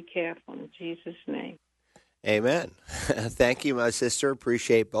 and be careful. In Jesus' name. Amen. Thank you, my sister.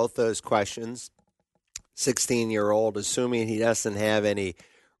 Appreciate both those questions. 16-year-old, assuming he doesn't have any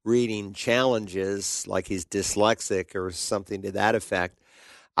reading challenges, like he's dyslexic or something to that effect,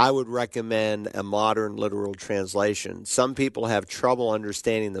 I would recommend a modern literal translation. Some people have trouble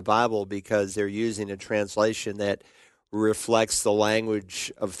understanding the Bible because they're using a translation that reflects the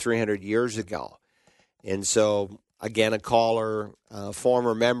language of 300 years ago. And so again, a caller,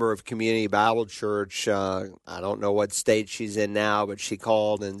 former member of Community Bible Church. I don't know what state she's in now, but she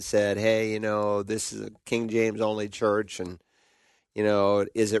called and said, hey, this is a King James only church, and,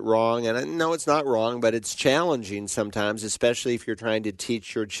 is it wrong? And no, it's not wrong, but it's challenging sometimes, especially if you're trying to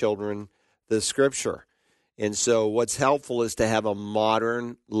teach your children the Scripture. And so what's helpful is to have a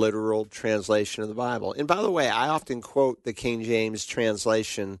modern, literal translation of the Bible. And by the way, I often quote the King James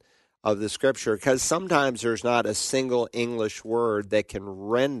translation of the Scripture because sometimes there's not a single English word that can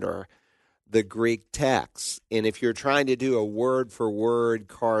render the Greek text. And if you're trying to do a word-for-word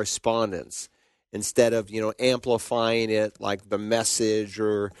correspondence, instead of, amplifying it like the Message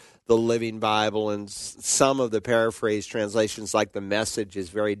or the Living Bible, and some of the paraphrase translations like the Message is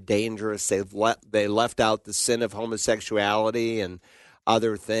very dangerous. They left out the sin of homosexuality and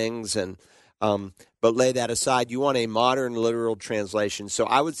other things, and but lay that aside. You want a modern literal translation. So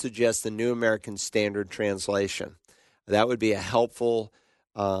I would suggest the New American Standard Translation. That would be a helpful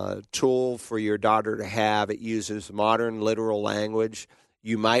tool for your daughter to have. It uses modern literal language.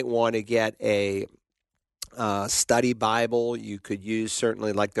 You might want to get a study Bible. You could use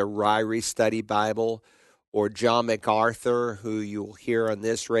certainly like the Ryrie Study Bible, or John MacArthur, who you'll hear on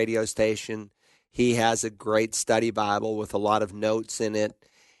this radio station. He has a great study Bible with a lot of notes in it.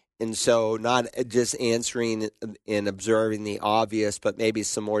 And so not just answering and observing the obvious, but maybe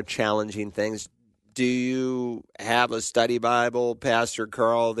some more challenging things. Do you have a study Bible, Pastor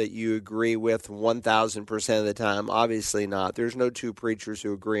Carl, that you agree with 1,000% of the time? Obviously not. There's no two preachers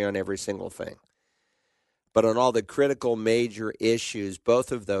who agree on every single thing. But on all the critical major issues,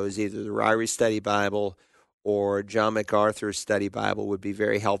 both of those, either the Ryrie Study Bible or John MacArthur's Study Bible, would be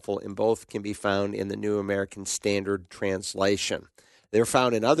very helpful, and both can be found in the New American Standard Translation. They're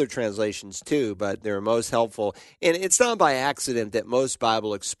found in other translations too, but they're most helpful. And it's not by accident that most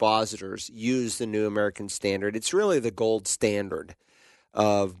Bible expositors use the New American Standard. It's really the gold standard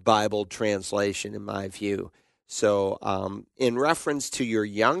of Bible translation, in my view. So in reference to your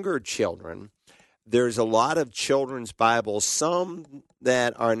younger children, there's a lot of children's Bibles, some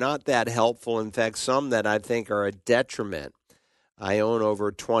that are not that helpful. In fact, some that I think are a detriment. I own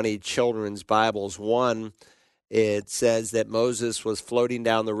over 20 children's Bibles. One, it says that Moses was floating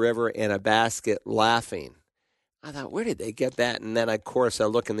down the river in a basket laughing. I thought, where did they get that? And then, of course, I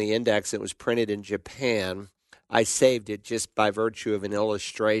look in the index. It was printed in Japan. I saved it just by virtue of an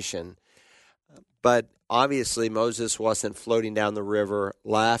illustration. But obviously, Moses wasn't floating down the river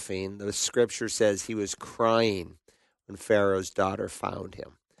laughing. The Scripture says he was crying when Pharaoh's daughter found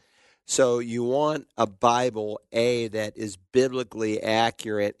him. So you want a Bible, A, that is biblically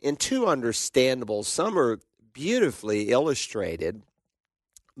accurate, and two, understandable. Some are beautifully illustrated,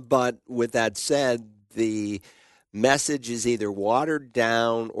 but with that said, the message is either watered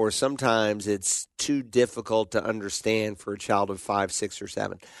down or sometimes it's too difficult to understand for a child of 5, 6, or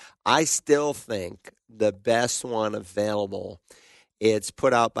 7. I still think the best one available, it's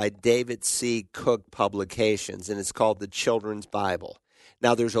put out by David C. Cook Publications, and it's called the Children's Bible.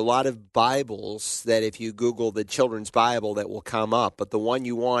 Now, there's a lot of Bibles that if you Google the Children's Bible that will come up, but the one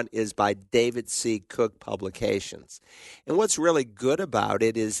you want is by David C. Cook Publications. And what's really good about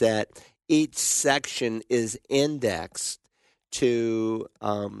it is that each section is indexed to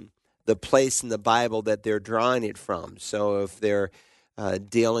the place in the Bible that they're drawing it from. So if they're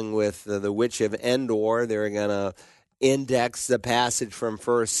dealing with the Witch of Endor, they're going to index the passage from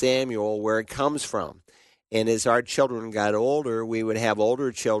 1 Samuel where it comes from. And as our children got older, we would have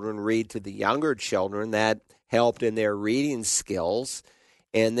older children read to the younger children. That helped in their reading skills.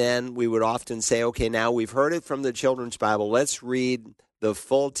 And then we would often say, okay, now we've heard it from the Children's Bible. Let's read the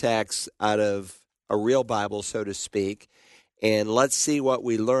full text out of a real Bible, so to speak, and let's see what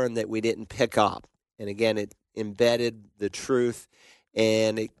we learned that we didn't pick up. And again, it embedded the truth,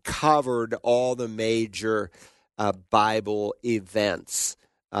 and it covered all the major Bible events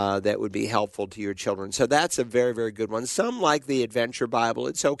that would be helpful to your children. So that's a very, very good one. Some like the Adventure Bible.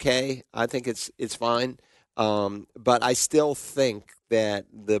 It's okay. I think it's fine. But I still think that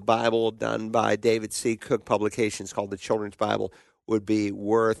the Bible done by David C. Cook Publications called the Children's Bible would be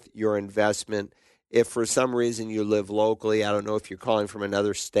worth your investment. If for some reason you live locally, I don't know if you're calling from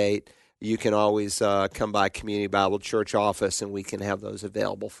another state, you can always come by Community Bible Church office and we can have those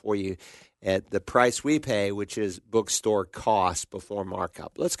available for you at the price we pay, which is bookstore cost before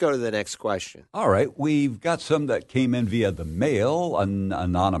markup. Let's go to the next question. All right. We've got some that came in via the mail. An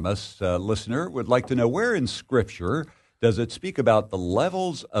anonymous listener would like to know, where in Scripture does it speak about the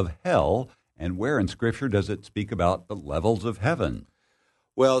levels of hell, and where in Scripture does it speak about the levels of heaven?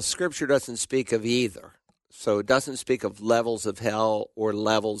 Well, Scripture doesn't speak of either. So it doesn't speak of levels of hell or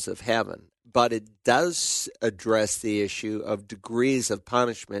levels of heaven. but it does address the issue of degrees of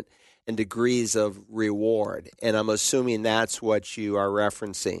punishment and degrees of reward. And I'm assuming that's what you are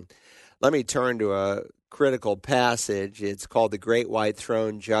referencing. Let me turn to a critical passage. It's called the Great White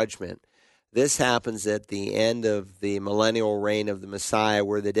Throne Judgment. This happens at the end of the millennial reign of the Messiah,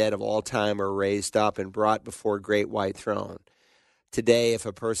 where the dead of all time are raised up and brought before a great white throne. Today, if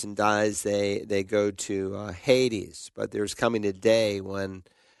a person dies, they go to Hades. But there's coming a day when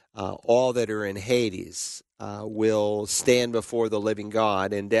all that are in Hades will stand before the living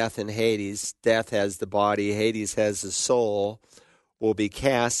God. And death in Hades, death has the body, Hades has the soul, will be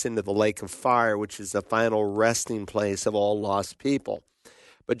cast into the lake of fire, which is the final resting place of all lost people.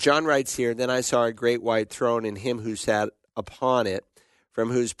 But John writes here, "Then I saw a great white throne and him who sat upon it, from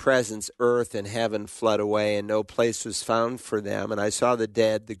whose presence earth and heaven fled away, and no place was found for them. And I saw the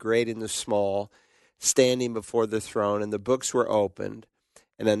dead, the great and the small, standing before the throne, and the books were opened.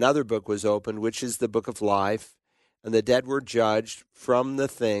 And another book was opened, which is the book of life. And the dead were judged from the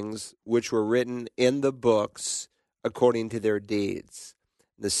things which were written in the books according to their deeds.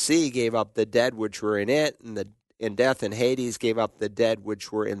 The sea gave up the dead which were in it, and death and Hades gave up the dead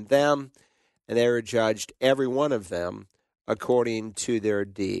which were in them, and they were judged, every one of them, according to their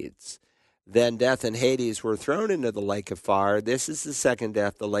deeds. Then death and Hades were thrown into the lake of fire. This is the second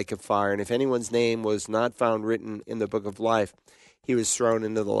death, the lake of fire. And if anyone's name was not found written in the book of life, he was thrown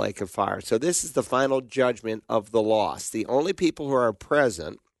into the lake of fire." So this is the final judgment of the lost. The only people who are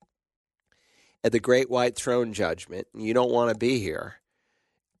present at the great white throne judgment, and you don't want to be here,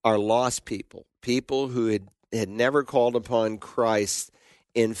 are lost people, people who had never called upon Christ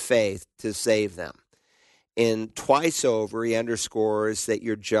in faith to save them. And twice over, he underscores that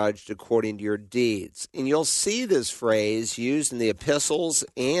you're judged according to your deeds. And you'll see this phrase used in the epistles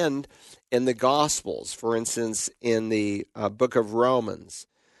and in the Gospels. For instance, in the book of Romans,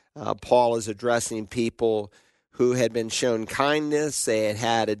 Paul is addressing people who had been shown kindness. They had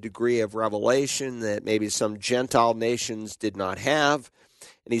had a degree of revelation that maybe some Gentile nations did not have.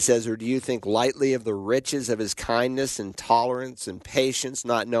 And he says, "Or do you think lightly of the riches of his kindness and tolerance and patience,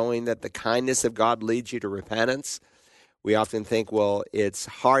 not knowing that the kindness of God leads you to repentance?" We often think, well, it's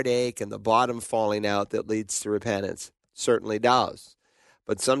heartache and the bottom falling out that leads to repentance. Certainly does.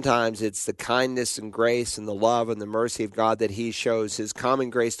 But sometimes it's the kindness and grace and the love and the mercy of God that he shows, his common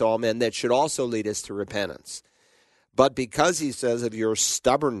grace to all men, that should also lead us to repentance. But because he says of your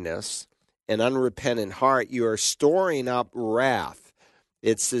stubbornness and unrepentant heart, you are storing up wrath.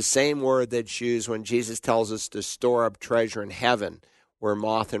 It's the same word that's used when Jesus tells us to store up treasure in heaven where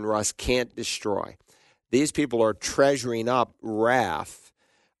moth and rust can't destroy. These people are treasuring up wrath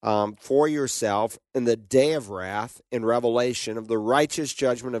for yourself in the day of wrath and revelation of the righteous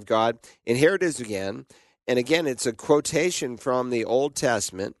judgment of God. And here it is again. And again, it's a quotation from the Old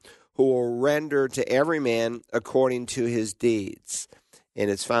Testament, "who will render to every man according to his deeds."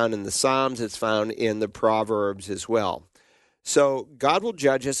 And it's found in the Psalms. It's found in the Proverbs as well. So God will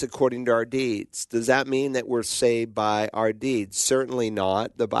judge us according to our deeds. Does that mean that we're saved by our deeds? Certainly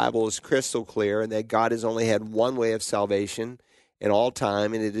not. The Bible is crystal clear that God has only had one way of salvation in all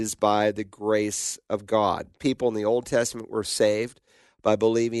time, and it is by the grace of God. People in the Old Testament were saved by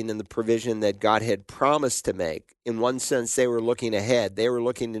believing in the provision that God had promised to make. In one sense, they were looking ahead. They were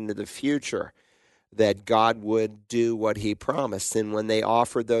looking into the future, that God would do what he promised. And when they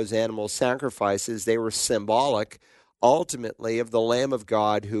offered those animal sacrifices, they were symbolic ultimately of the Lamb of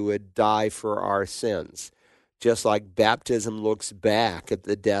God who would die for our sins, just like baptism looks back at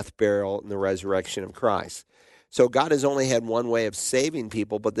the death, burial, and the resurrection of Christ. So God has only had one way of saving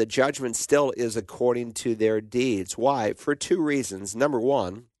people, but the judgment still is according to their deeds. Why? For two reasons. Number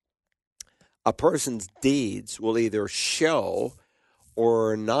one, a person's deeds will either show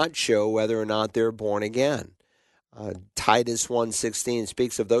or not show whether or not they're born again. Titus 1:16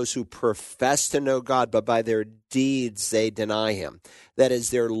 speaks of those who profess to know God, but by their deeds they deny him. That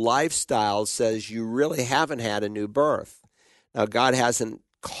is, their lifestyle says you really haven't had a new birth. Now, God hasn't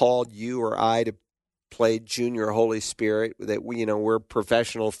called you or I to play junior Holy Spirit, that we're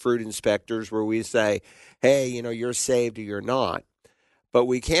professional fruit inspectors where we say, hey, you're saved or you're not. But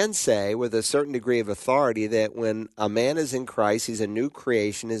we can say with a certain degree of authority that when a man is in Christ, he's a new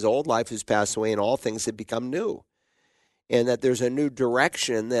creation, his old life has passed away and all things have become new. And that there's a new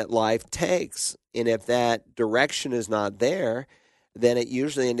direction that life takes. And if that direction is not there, then it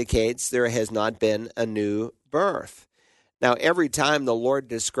usually indicates there has not been a new birth. Now, every time the Lord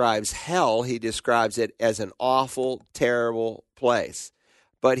describes hell, he describes it as an awful, terrible place.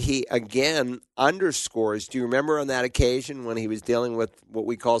 But he, again, underscores, do you remember on that occasion when he was dealing with what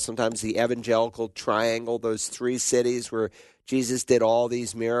we call sometimes the evangelical triangle, those three cities where Jesus did all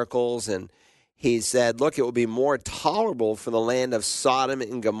these miracles, and he said, look, it will be more tolerable for the land of Sodom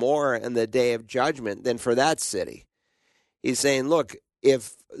and Gomorrah in the day of judgment than for that city. He's saying, look,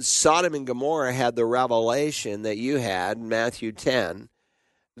 if Sodom and Gomorrah had the revelation that you had in Matthew 10,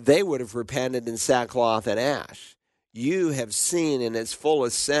 they would have repented in sackcloth and ash. You have seen in its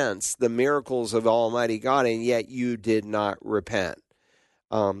fullest sense the miracles of Almighty God, and yet you did not repent.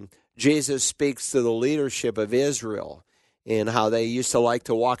 Jesus speaks to the leadership of Israel and how they used to like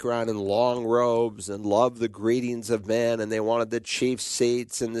to walk around in long robes and love the greetings of men, and they wanted the chief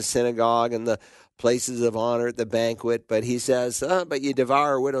seats in the synagogue and the places of honor at the banquet. But he says, but you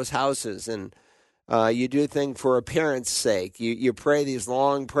devour widows' houses, and you do things for appearance sake. You pray these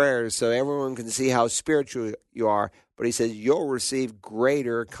long prayers so everyone can see how spiritual you are. But he says, you'll receive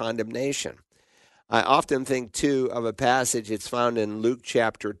greater condemnation. I often think, too, of a passage, it's found in Luke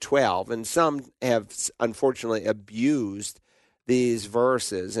chapter 12, and some have unfortunately abused these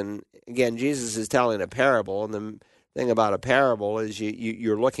verses. And again, Jesus is telling a parable, and the thing about a parable is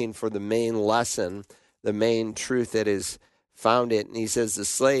you're looking for the main lesson, the main truth that is found it. And he says, the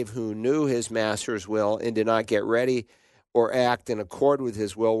slave who knew his master's will and did not get ready or act in accord with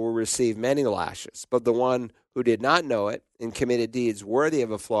his will receive many lashes. But the one who did not know it and committed deeds worthy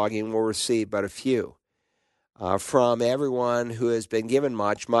of a flogging will receive but a few. From everyone who has been given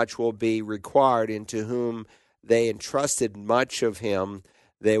much, much will be required, and to whom they entrusted much of him,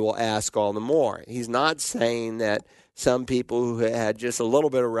 they will ask all the more. He's not saying that some people who had just a little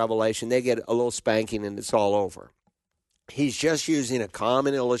bit of revelation, they get a little spanking and it's all over. He's just using a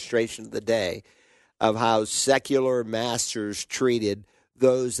common illustration of the day of how secular masters treated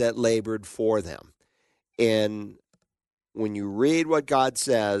those that labored for them. And when you read what God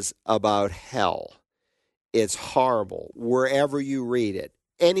says about hell, it's horrible. Wherever you read it,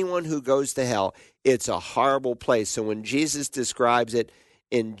 anyone who goes to hell, it's a horrible place. So when Jesus describes it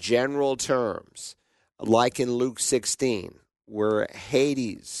in general terms, like in Luke 16, where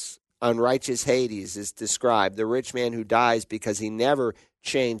Hades, unrighteous Hades, is described, the rich man who dies because he never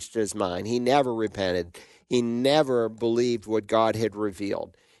changed his mind, he never repented, he never believed what God had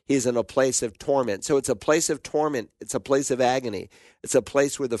revealed. He's in a place of torment. So it's a place of torment. It's a place of agony. It's a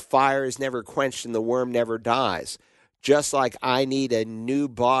place where the fire is never quenched and the worm never dies. Just like I need a new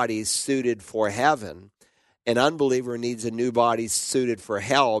body suited for heaven, an unbeliever needs a new body suited for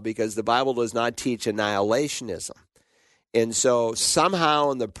hell, because the Bible does not teach annihilationism. And so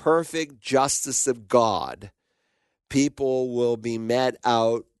somehow in the perfect justice of God, people will be met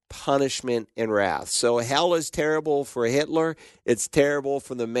out punishment and wrath. So hell is terrible for Hitler. It's terrible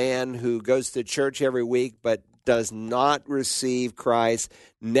for the man who goes to church every week but does not receive Christ,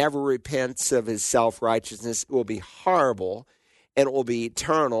 never repents of his self-righteousness. It will be horrible, and it will be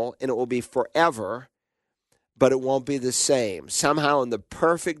eternal, and it will be forever, but it won't be the same. Somehow in the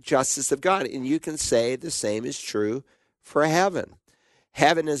perfect justice of God, and you can say the same is true for heaven.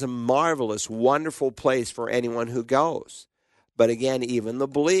 Heaven is a marvelous, wonderful place for anyone who goes. But again, even the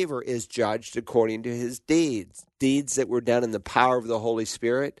believer is judged according to his deeds. Deeds that were done in the power of the Holy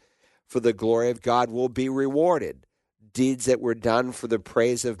Spirit for the glory of God will be rewarded. Deeds that were done for the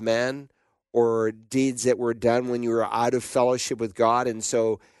praise of men, or deeds that were done when you were out of fellowship with God, and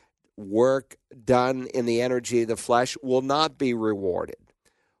so work done in the energy of the flesh will not be rewarded.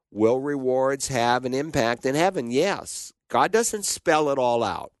 Will rewards have an impact in heaven? Yes. God doesn't spell it all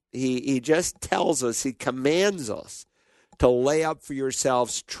out. He just tells us, he commands us to lay up for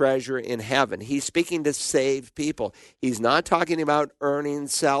yourselves treasure in heaven. He's speaking to saved people. He's not talking about earning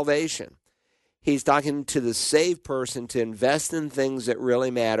salvation. He's talking to the saved person to invest in things that really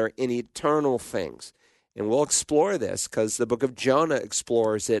matter, in eternal things. And we'll explore this because the book of Jonah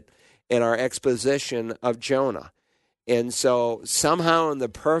explores it in our exposition of Jonah. And so somehow in the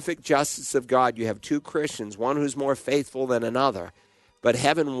perfect justice of God, you have two Christians, one who's more faithful than another. But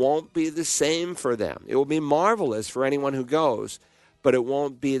heaven won't be the same for them. It will be marvelous for anyone who goes, but it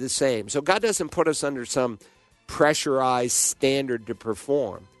won't be the same. So God doesn't put us under some pressurized standard to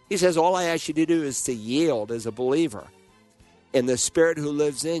perform. He says, all I ask you to do is to yield as a believer. And the Spirit who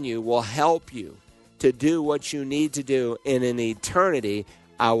lives in you will help you to do what you need to do. And in eternity,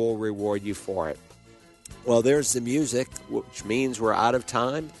 I will reward you for it. Well, there's the music, which means we're out of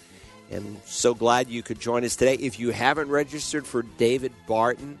time. And so glad you could join us today. If you haven't registered for David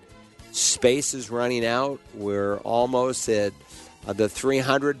Barton, space is running out. We're almost at the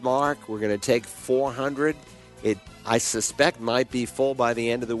 300 mark. We're going to take 400. It, I suspect, might be full by the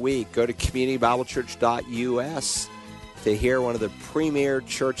end of the week. Go to communitybiblechurch.us to hear one of the premier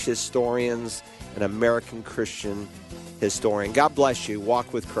church historians, an American Christian historian. God bless you.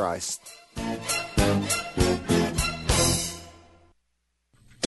 Walk with Christ.